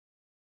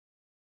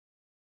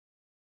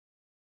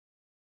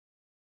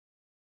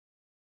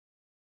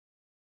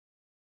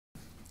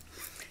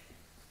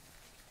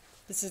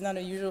This is not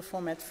a usual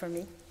format for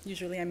me.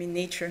 Usually I'm in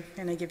nature,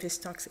 and I give these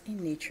talks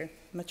in nature,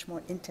 much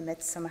more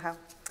intimate somehow.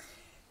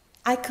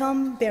 I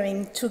come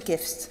bearing two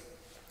gifts.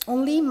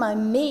 Only my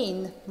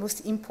main,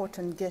 most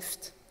important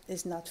gift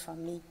is not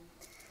from me.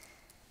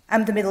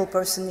 I'm the middle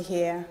person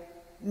here,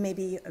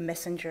 maybe a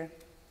messenger.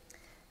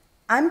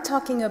 I'm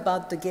talking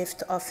about the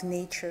gift of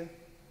nature,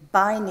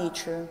 by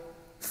nature,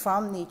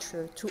 from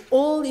nature, to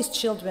all its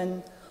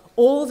children,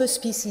 all the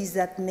species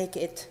that make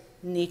it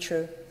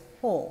nature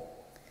whole.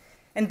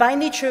 And by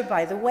nature,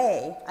 by the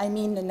way, I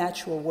mean the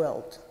natural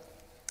world.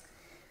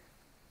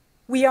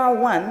 We are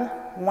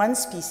one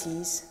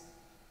species,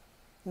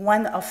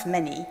 one of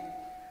many.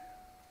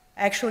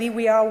 Actually,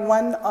 we are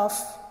one of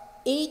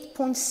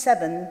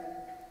 8.7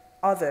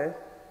 other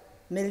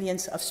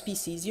millions of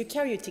species,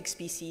 eukaryotic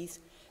species,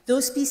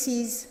 those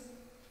species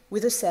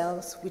with the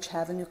cells which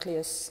have a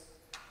nucleus.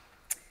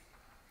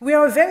 We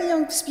are a very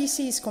young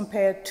species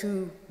compared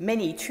to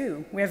many,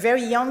 too. We are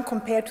very young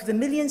compared to the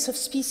millions of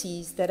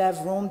species that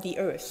have roamed the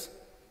Earth.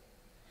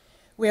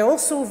 We are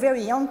also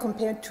very young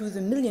compared to the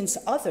millions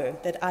other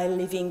that are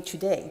living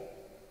today.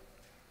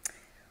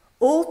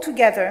 All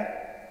together,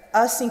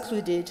 us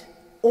included,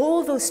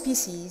 all those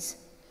species,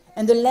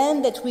 and the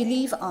land that we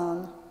live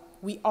on,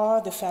 we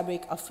are the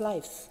fabric of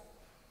life.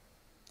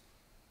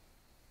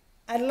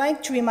 I'd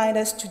like to remind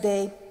us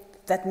today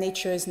that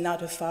nature is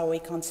not a faraway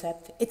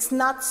concept. It's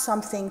not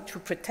something to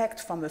protect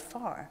from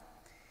afar.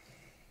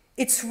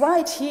 It's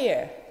right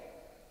here.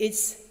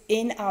 It's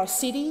in our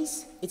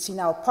cities, it's in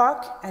our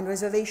park and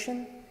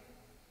reservation,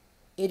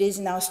 it is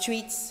in our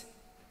streets,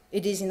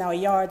 it is in our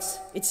yards,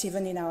 it's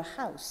even in our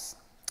house.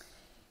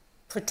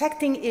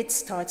 Protecting it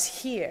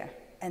starts here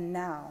and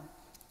now.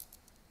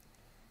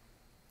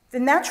 The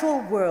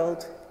natural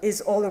world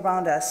is all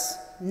around us.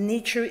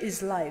 Nature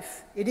is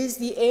life. It is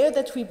the air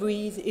that we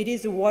breathe. It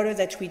is the water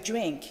that we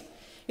drink.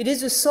 It is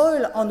the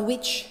soil on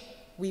which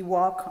we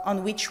walk,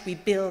 on which we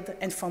build,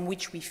 and from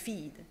which we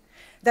feed.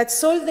 That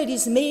soil that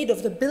is made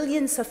of the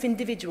billions of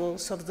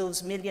individuals of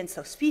those millions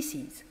of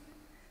species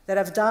that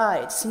have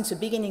died since the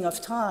beginning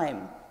of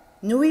time,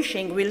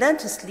 nourishing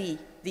relentlessly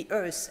the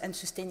earth and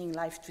sustaining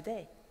life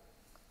today.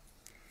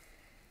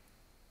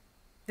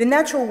 The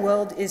natural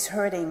world is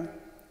hurting.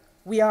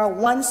 We are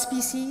one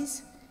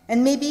species,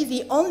 and maybe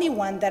the only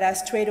one that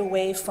has strayed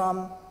away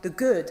from the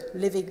good,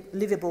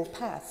 livable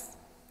path.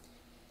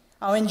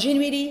 Our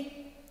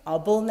ingenuity, our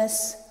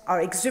boldness,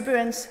 our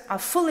exuberance, our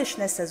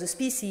foolishness as a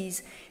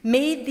species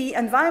made the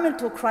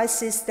environmental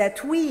crisis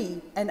that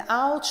we and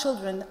our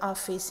children are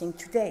facing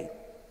today.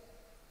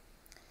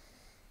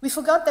 We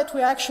forgot that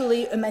we're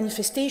actually a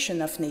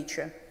manifestation of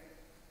nature.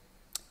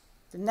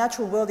 The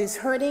natural world is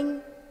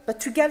hurting, but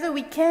together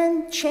we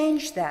can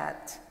change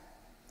that.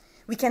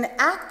 We can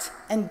act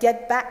and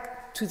get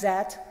back to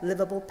that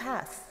livable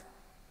path.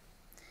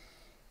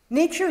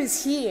 Nature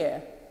is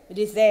here, it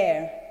is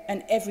there,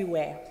 and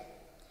everywhere,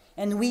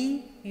 and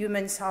we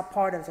humans are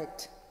part of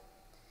it.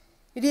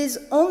 It is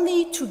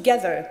only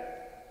together,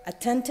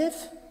 attentive,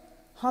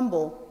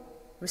 humble,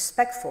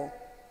 respectful,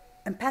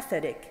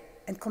 empathetic,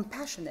 and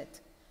compassionate,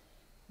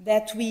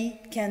 that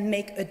we can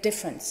make a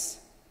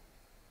difference,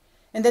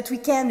 and that we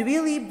can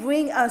really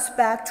bring us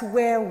back to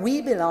where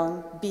we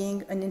belong,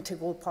 being an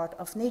integral part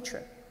of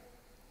nature.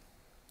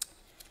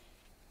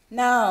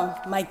 Now,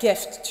 my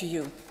gift to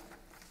you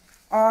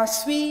are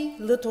three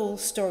little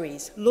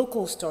stories,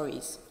 local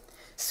stories,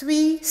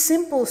 three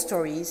simple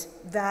stories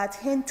that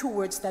hint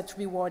towards that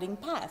rewarding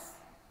path.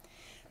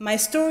 My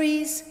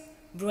stories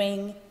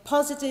bring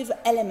positive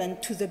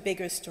element to the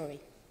bigger story.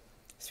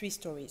 Three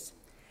stories.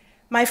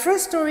 My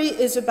first story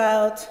is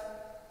about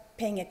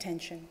paying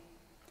attention.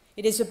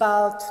 It is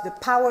about the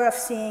power of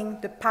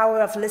seeing, the power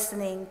of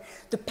listening,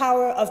 the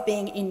power of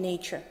being in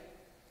nature.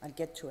 I'll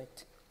get to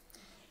it.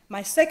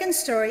 My second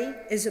story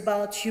is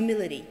about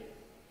humility.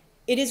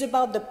 It is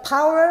about the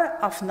power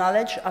of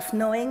knowledge, of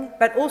knowing,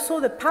 but also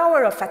the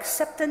power of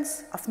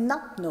acceptance of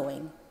not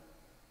knowing.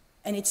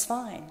 And it's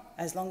fine,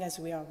 as long as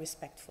we are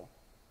respectful.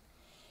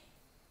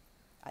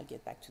 I'll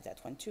get back to that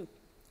one too.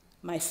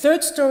 My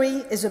third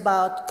story is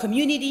about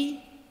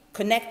community,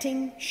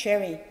 connecting,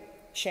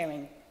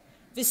 sharing.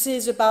 This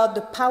is about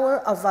the power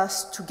of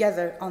us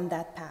together on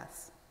that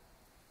path.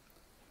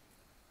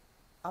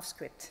 Off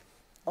script.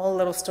 All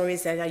little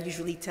stories that I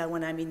usually tell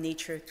when I'm in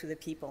nature to the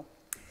people.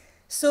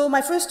 So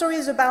my first story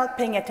is about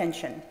paying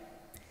attention.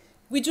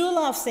 We do a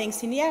lot of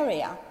things in the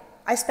area.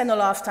 I spend a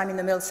lot of time in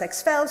the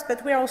Middlesex Fells,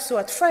 but we're also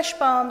at Fresh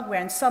Pond,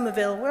 we're in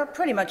Somerville, we're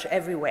pretty much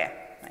everywhere.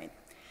 Right?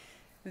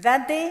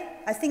 That day,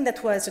 I think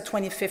that was the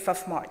 25th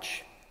of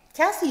March.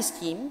 Kathy's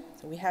team,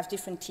 so we have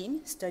different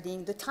teams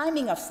studying the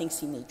timing of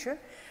things in nature,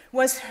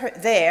 was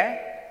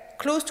there,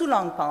 close to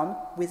Long Pond,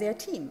 with their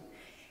team.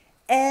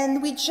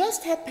 And we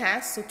just had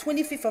passed, so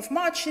 25th of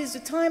March is the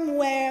time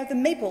where the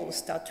maples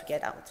start to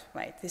get out,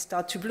 right? They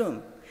start to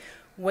bloom.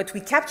 What we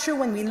capture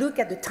when we look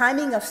at the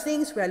timing of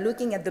things, we are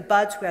looking at the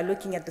buds, we are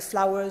looking at the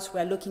flowers,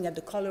 we are looking at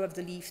the color of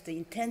the leaf, the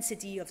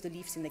intensity of the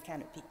leaves in the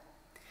canopy.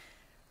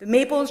 The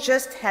maples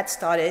just had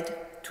started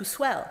to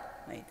swell,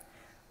 right?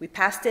 We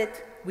passed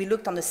it, we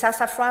looked on the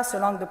sassafras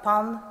along the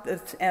pond,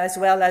 as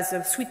well as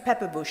the sweet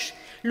pepper bush,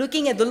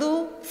 looking at the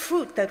little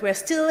fruit that were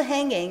still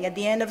hanging at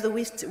the end of the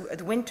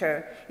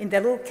winter in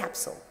their little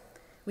capsule.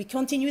 We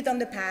continued on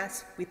the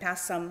path. We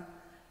passed some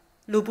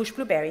low bush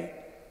blueberry,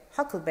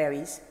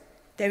 huckleberries.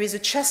 There is a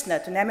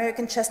chestnut, an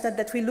American chestnut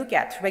that we look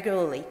at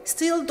regularly,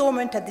 still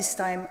dormant at this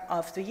time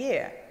of the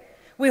year.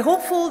 We're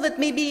hopeful that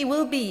maybe it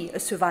will be a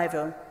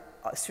survivor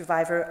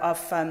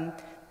of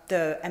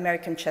the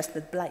American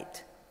chestnut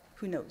blight.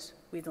 Who knows?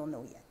 We don't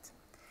know yet.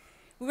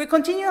 We will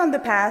continue on the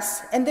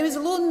path, and there is a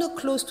little nook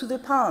close to the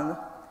pond.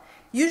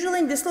 Usually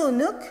in this little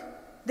nook,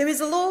 there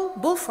is a little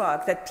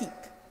bullfrog that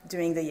peeped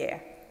during the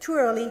year, too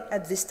early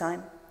at this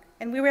time.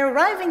 And we were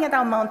arriving at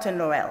our mountain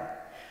laurel,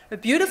 a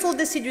beautiful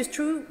deciduous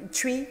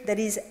tree that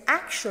is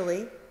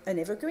actually an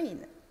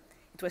evergreen.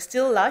 It was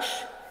still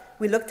lush.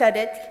 We looked at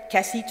it.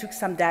 Cassie took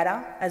some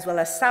data, as well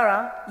as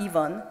Sarah,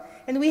 Yvonne,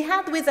 and we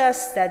had with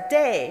us that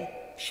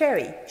day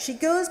Sherry. She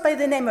goes by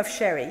the name of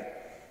Sherry,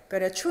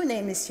 but her true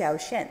name is Xiao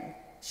Shen.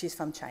 She's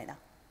from China.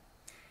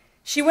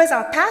 She was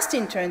our past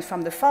intern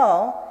from the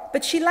fall,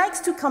 but she likes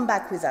to come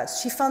back with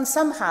us. She found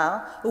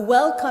somehow a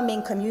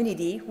welcoming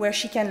community where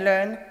she can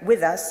learn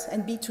with us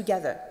and be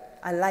together.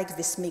 I like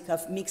this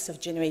mix of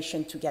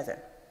generation together.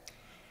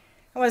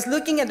 I was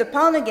looking at the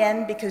pond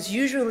again because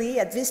usually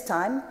at this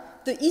time,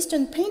 the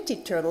eastern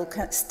painted turtle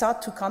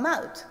start to come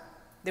out.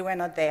 They were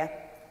not there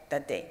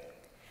that day.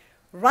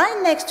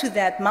 Right next to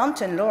that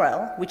mountain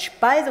laurel, which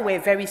by the way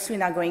very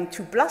soon are going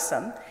to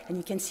blossom, and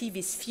you can see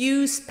this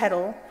fused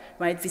petal,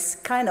 right, this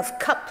kind of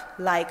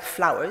cup-like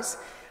flowers,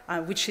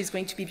 which is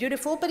going to be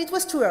beautiful, but it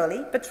was too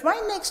early. But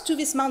right next to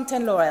this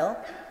mountain laurel,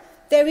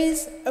 there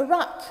is a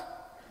rock.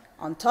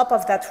 On top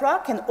of that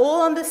rock, and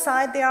all on the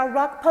side, there are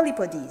rock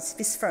polypodies,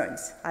 these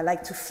ferns. I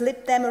like to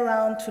flip them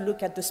around to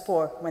look at the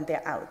spore when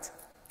they're out.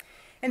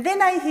 And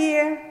then I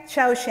hear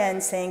Xiao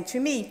Shen saying to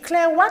me,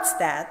 "Claire, what's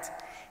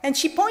that?" And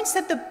she points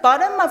at the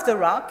bottom of the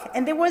rock,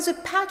 and there was a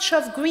patch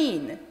of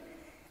green.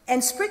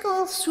 And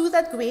sprinkled through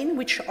that green,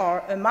 which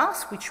are a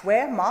moss, which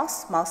were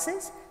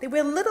mosses, they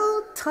were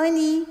little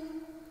tiny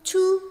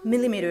 2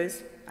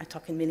 millimeters, I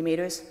talk in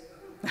millimeters,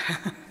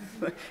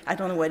 I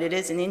don't know what it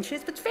is in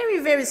inches, but very,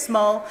 very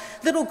small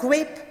little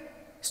grape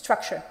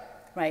structure,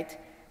 right?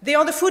 They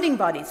are the fruiting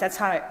bodies, that's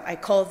how I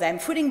call them,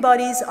 fruiting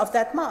bodies of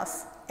that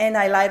moss. And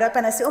I light up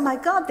and I say, oh my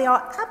God, they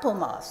are apple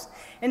moss.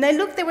 And I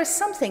look, there was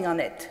something on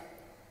it.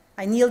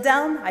 I kneel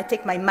down, I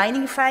take my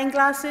magnifying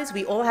glasses.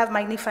 We all have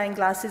magnifying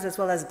glasses as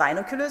well as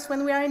binoculars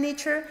when we are in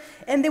nature.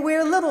 And there were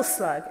a little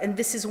slug. And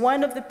this is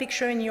one of the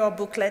pictures in your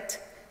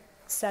booklet,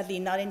 sadly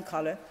not in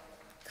color.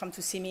 Come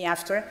to see me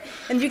after.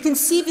 And you can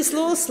see this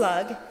little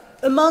slug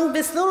among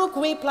this little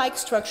grape-like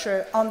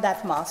structure on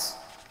that moss,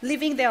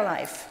 living their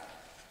life.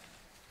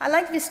 I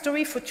like this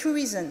story for two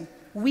reasons.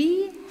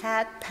 We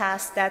had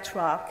passed that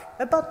rock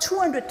about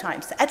 200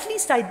 times, at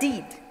least I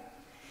did.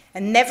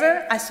 And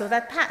never I saw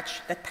that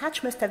patch. That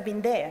patch must have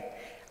been there.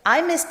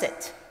 I missed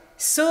it.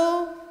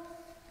 So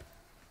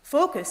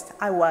focused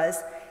I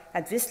was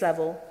at this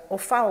level, or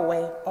far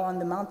away, or on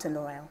the mountain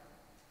laurel.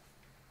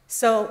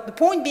 So the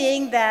point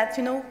being that,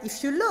 you know,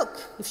 if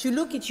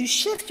you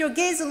shift your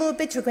gaze a little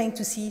bit, you're going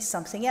to see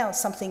something else,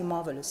 something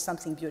marvelous,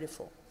 something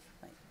beautiful.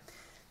 Right?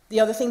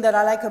 The other thing that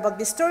I like about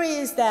this story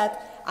is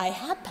that I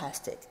had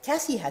passed it.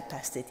 Cassie had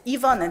passed it.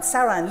 Yvonne and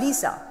Sarah and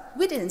Lisa,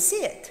 we didn't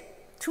see it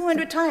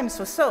 200 times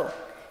or so.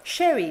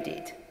 Sherry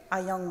did,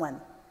 our young one.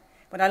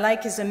 What I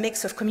like is a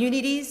mix of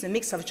communities, a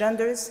mix of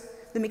genders,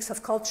 the mix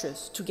of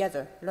cultures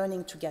together,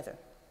 learning together.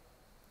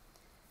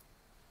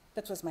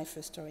 That was my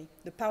first story.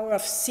 The power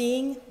of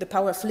seeing, the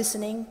power of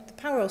listening, the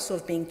power also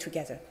of being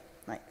together.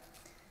 Right.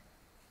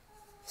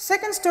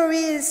 Second story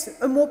is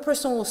a more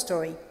personal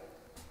story.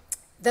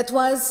 That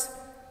was,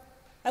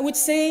 I would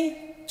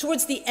say,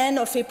 towards the end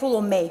of April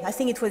or May. I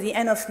think it was the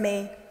end of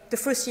May, the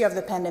first year of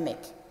the pandemic.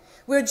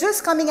 We were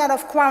just coming out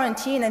of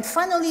quarantine, and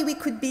finally we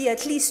could be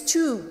at least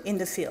two in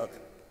the field.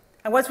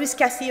 I was with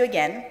Cassie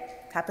again,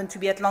 happened to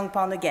be at Long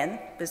Pond again,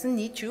 doesn't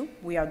need to,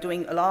 we are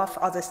doing a lot of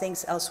other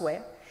things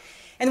elsewhere.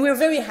 And we were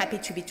very happy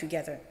to be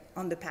together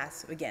on the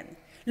path again,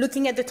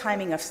 looking at the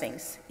timing of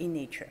things in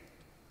nature.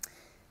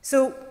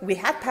 So we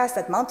had passed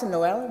that mountain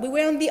laurel, we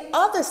were on the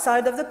other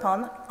side of the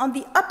pond, on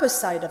the upper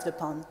side of the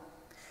pond.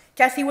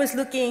 Kathy was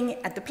looking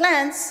at the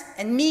plants,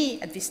 and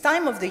me, at this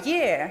time of the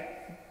year,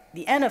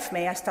 the end of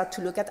May, I start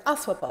to look at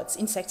arthropods,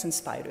 insects and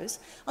spiders,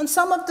 on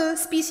some of the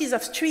species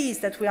of trees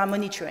that we are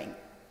monitoring.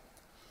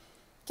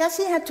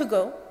 Cassie had to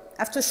go.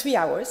 After 3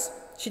 hours,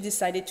 she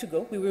decided to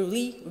go. We were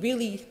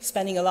really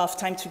spending a lot of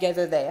time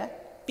together there,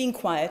 being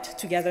quiet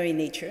together in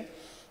nature.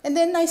 And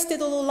then I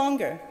stayed a little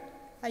longer.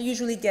 I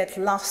usually get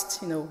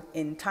lost,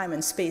 in time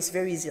and space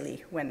very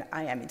easily when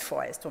I am in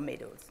forest or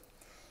meadows.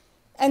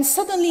 And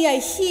suddenly I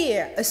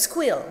hear a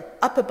squeal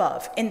up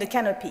above in the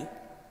canopy.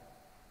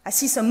 I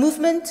see some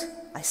movement.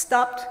 I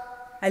stopped,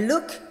 I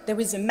look, there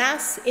is a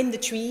mass in the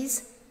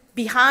trees,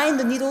 behind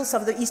the needles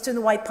of the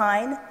eastern white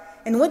pine,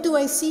 and what do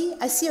I see?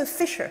 I see a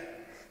fisher.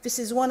 This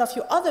is one of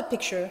your other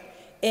pictures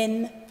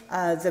in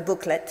the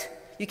booklet.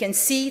 You can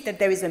see that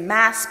there is a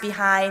mass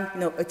behind,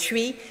 a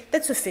tree.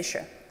 That's a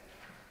fisher.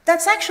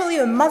 That's actually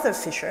a mother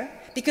fisher,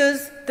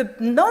 because the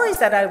noise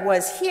that I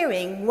was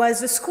hearing was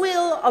the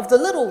squeal of the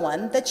little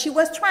one that she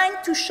was trying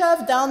to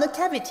shove down a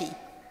cavity,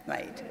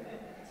 right?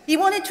 He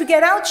wanted to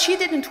get out, she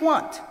didn't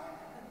want.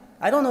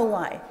 I don't know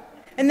why.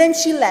 And then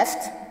she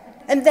left,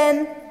 and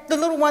then the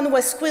little one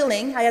was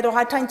squealing. I had a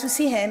hard time to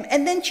see him,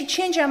 and then she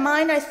changed her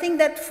mind. I think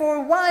that for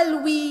a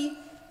while we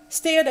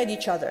stared at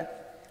each other.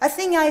 I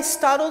think I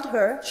startled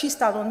her, she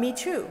startled me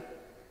too.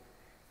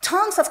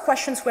 Tons of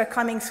questions were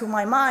coming through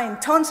my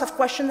mind, tons of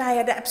questions I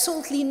had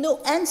absolutely no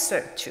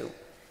answer to,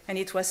 and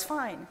it was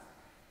fine.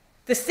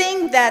 The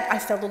thing that I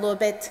felt a little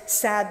bit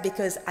sad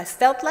because I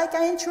felt like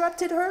I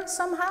interrupted her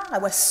somehow. I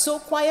was so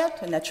quiet.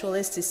 A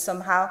naturalist is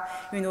somehow,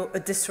 a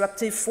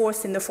disruptive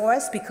force in the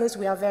forest because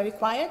we are very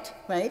quiet,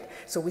 right?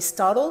 So we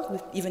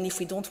startled, even if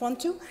we don't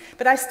want to.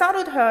 But I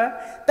startled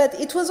her, but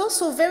it was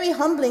also very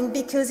humbling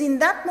because in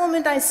that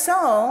moment I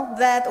saw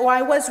that, or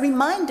I was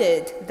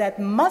reminded that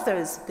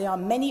mothers, there are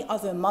many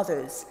other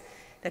mothers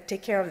that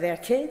take care of their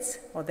kids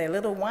or their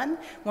little one,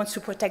 wants to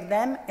protect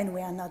them, and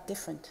we are not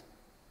different,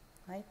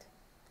 right?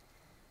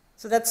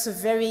 So that's a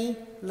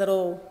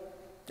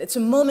it's a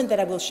moment that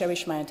I will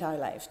cherish my entire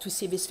life, to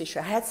see this fisher.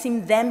 I had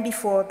seen them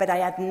before, but I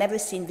had never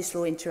seen this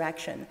little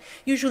interaction.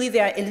 Usually they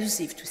are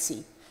elusive to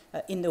see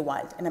in the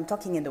wild. And I'm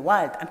talking in the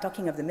wild, I'm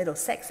talking of the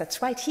Middlesex.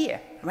 That's right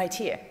here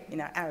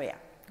in our area.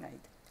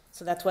 Right?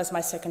 So that was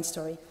my second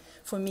story.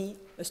 For me,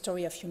 a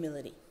story of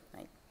humility.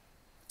 Right?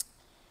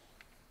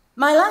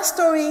 My last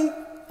story,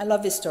 I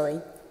love this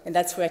story. And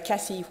that's where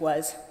Kathy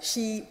was.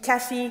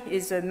 Kathy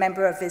is a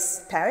member of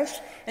this parish,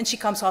 and she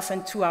comes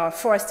often to our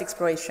forest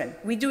exploration.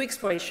 We do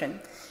exploration.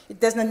 It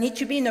does not need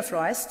to be in a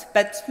forest,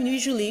 but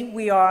usually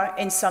we are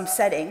in some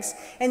settings,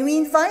 and we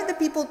invite the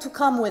people to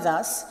come with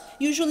us.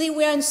 Usually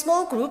we are in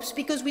small groups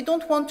because we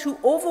don't want to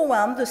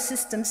overwhelm the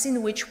systems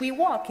in which we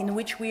walk, in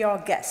which we are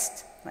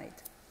guests.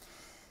 Right?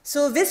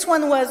 So this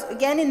one was,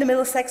 again, in the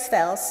Middlesex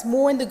Fells,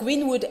 more in the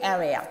Greenwood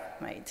area.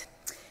 Right?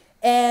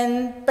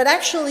 But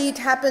actually it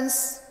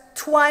happens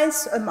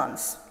twice a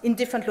month in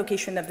different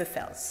locations of the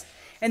fells.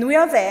 And we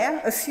are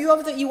there, a few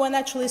of the Iwa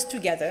naturalists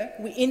together.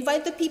 We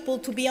invite the people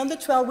to be on the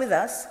trail with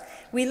us.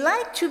 We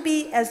like to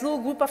be as a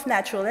little group of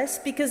naturalists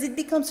because it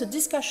becomes a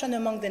discussion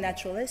among the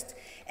naturalists.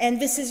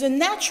 And this is a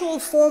natural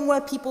form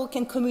where people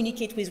can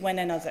communicate with one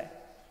another.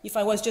 If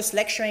I was just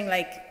lecturing,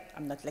 like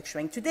I'm not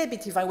lecturing today,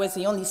 but if I was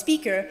the only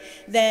speaker,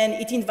 then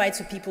it invites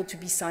the people to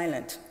be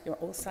silent. You're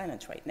all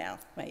silent right now,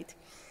 right?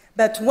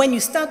 But when you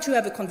start to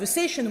have a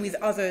conversation with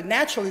other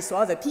naturalists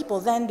or other people,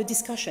 then the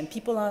discussion,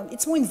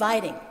 it's more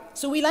inviting.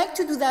 So we like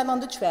to do that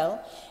on the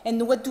trail.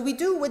 And what do we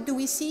do? What do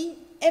we see?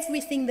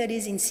 Everything that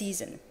is in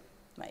season,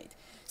 right?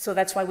 So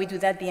that's why we do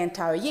that the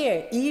entire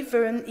year,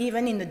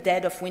 even in the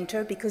dead of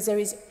winter, because there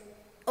is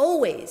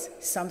always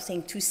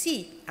something to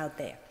see out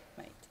there,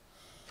 right?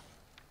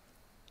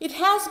 It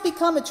has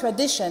become a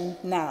tradition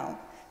now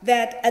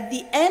that at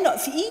the end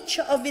of each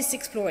of this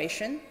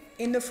exploration,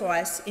 in the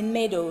forests, in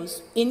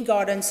meadows, in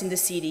gardens, in the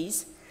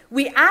cities,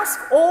 we ask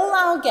all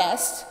our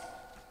guests,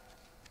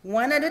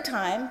 one at a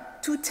time,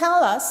 to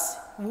tell us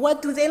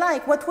what do they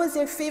like, what was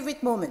their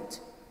favorite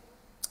moment.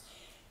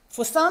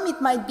 For some, it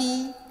might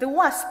be the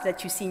wasp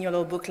that you see in your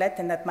little booklet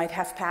and that might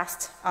have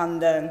passed on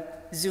the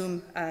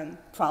Zoom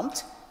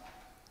prompt.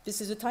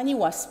 This is a tiny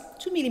wasp,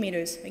 2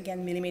 millimeters,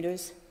 again,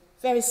 millimeters,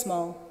 very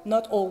small.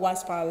 Not all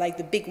wasps are like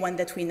the big one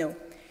that we know.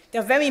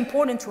 They're very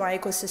important to our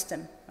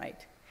ecosystem, right?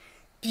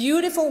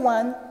 Beautiful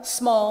one,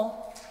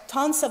 small,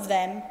 tons of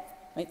them,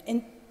 right?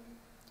 And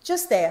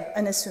just there,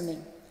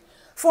 unassuming.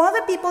 For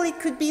other people, it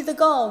could be the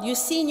gull. You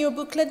see in your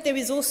booklet, there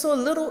is also a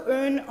little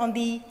urn on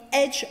the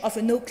edge of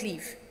an oak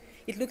leaf.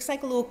 It looks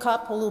like a little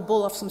cup or a little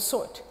bowl of some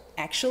sort.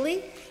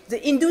 Actually,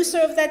 the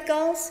inducer of that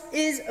gull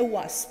is a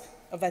wasp,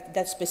 of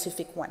that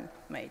specific one,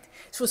 right?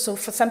 So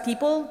for some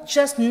people,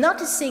 just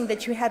noticing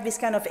that you have this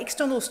kind of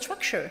external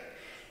structure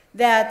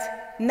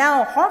that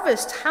now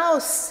harvest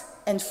house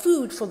and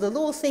food for the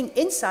little thing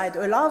inside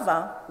a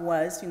larva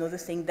was, the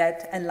thing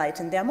that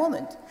enlightened their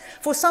moment.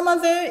 For some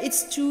other,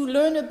 it's to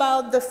learn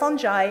about the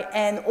fungi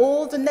and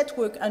all the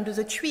network under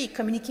the tree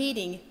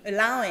communicating,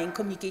 allowing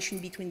communication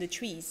between the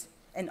trees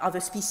and other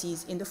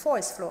species in the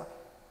forest floor.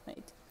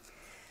 Right?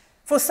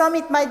 For some,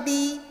 it might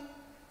be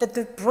that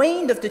the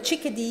brain of the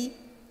chickadee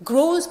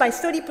grows by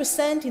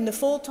 30% in the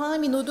fall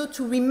time in order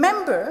to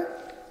remember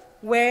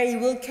where he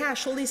will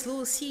cache all these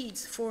little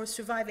seeds for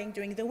surviving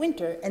during the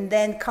winter. And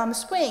then come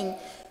spring,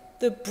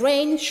 the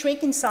brain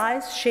shrinks in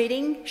size,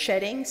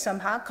 shedding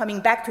somehow, coming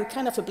back to a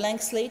kind of a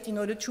blank slate in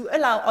order to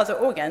allow other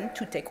organs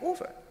to take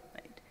over.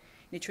 Right?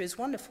 Nature is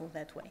wonderful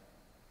that way.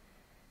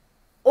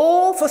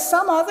 Or for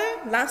some other,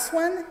 last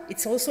one,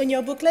 it's also in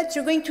your booklet,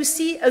 you're going to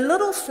see a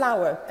little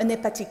flower, an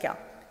hepatica.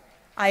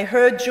 I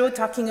heard Joe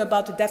talking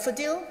about a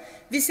daffodil.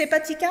 This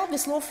hepatica,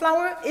 this little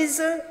flower, is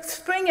a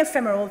spring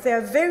ephemeral.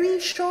 They're very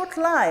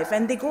short-lived,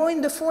 and they grow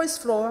in the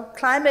forest floor.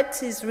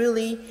 Climate is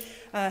really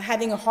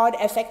having a hard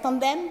effect on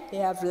them. They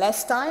have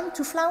less time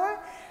to flower.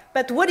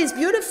 But what is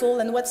beautiful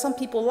and what some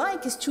people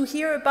like is to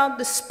hear about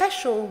the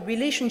special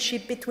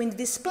relationship between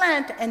this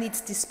plant and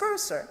its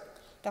disperser,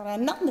 that are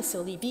not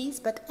necessarily bees,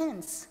 but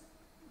ants.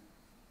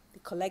 They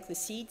collect the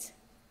seeds,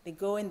 they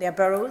go in their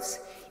burrows,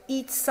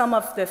 eat some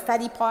of the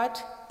fatty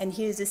part, and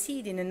here's a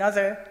seed in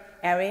another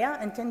area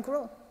and can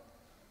grow.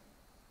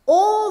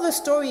 All the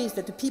stories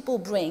that the people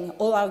bring,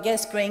 all our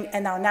guests bring,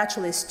 and our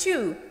naturalists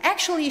too,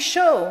 actually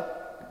show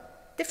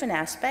different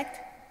aspects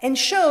and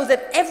show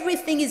that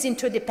everything is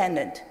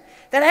interdependent,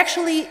 that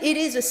actually it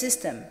is a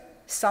system.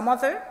 Some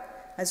other,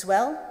 as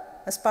well,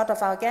 as part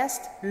of our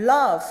guest,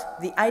 love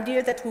the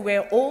idea that we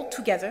were all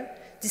together,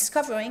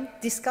 discovering,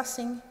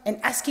 discussing, and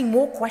asking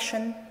more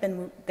questions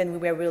than we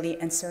were really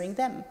answering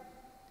them.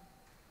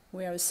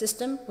 We are a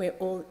system, we're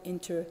all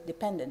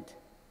interdependent.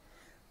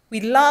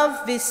 We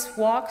love these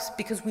walks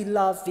because we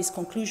love this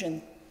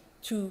conclusion,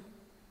 to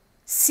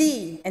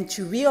see and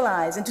to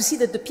realize and to see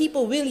that the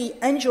people really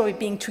enjoy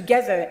being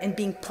together and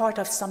being part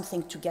of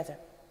something together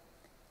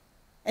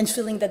and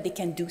feeling that they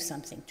can do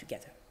something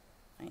together.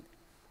 Right?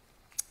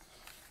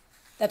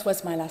 That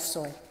was my last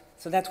story.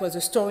 So that was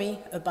a story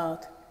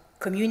about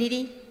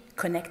community,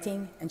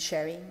 connecting and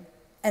sharing,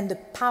 and the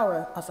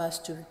power of us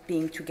to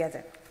being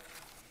together.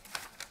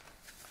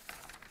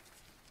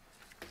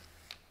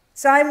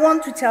 So I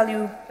want to tell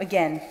you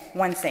again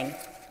one thing,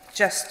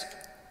 just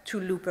to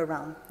loop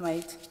around,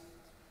 right?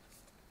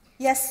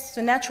 Yes,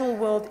 the natural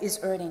world is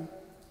hurting,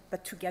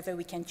 but together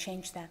we can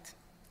change that.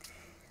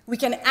 We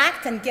can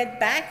act and get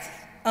back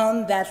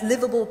on that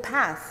livable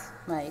path,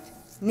 right?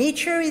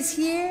 Nature is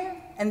here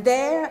and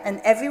there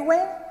and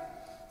everywhere,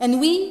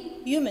 and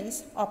we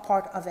humans are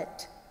part of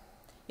it.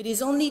 It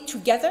is only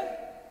together,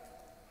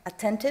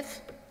 attentive,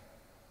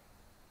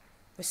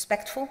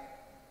 respectful,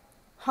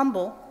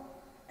 humble,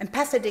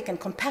 empathetic and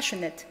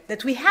compassionate,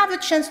 that we have a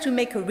chance to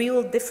make a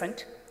real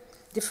difference,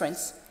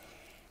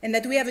 and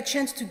that we have a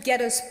chance to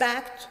get us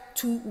back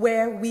to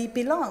where we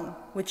belong,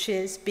 which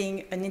is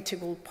being an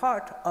integral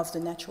part of the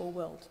natural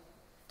world.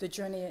 The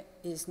journey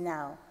is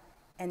now,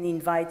 and I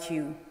invite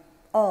you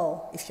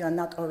all, if you are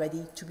not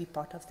already, to be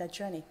part of that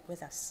journey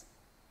with us.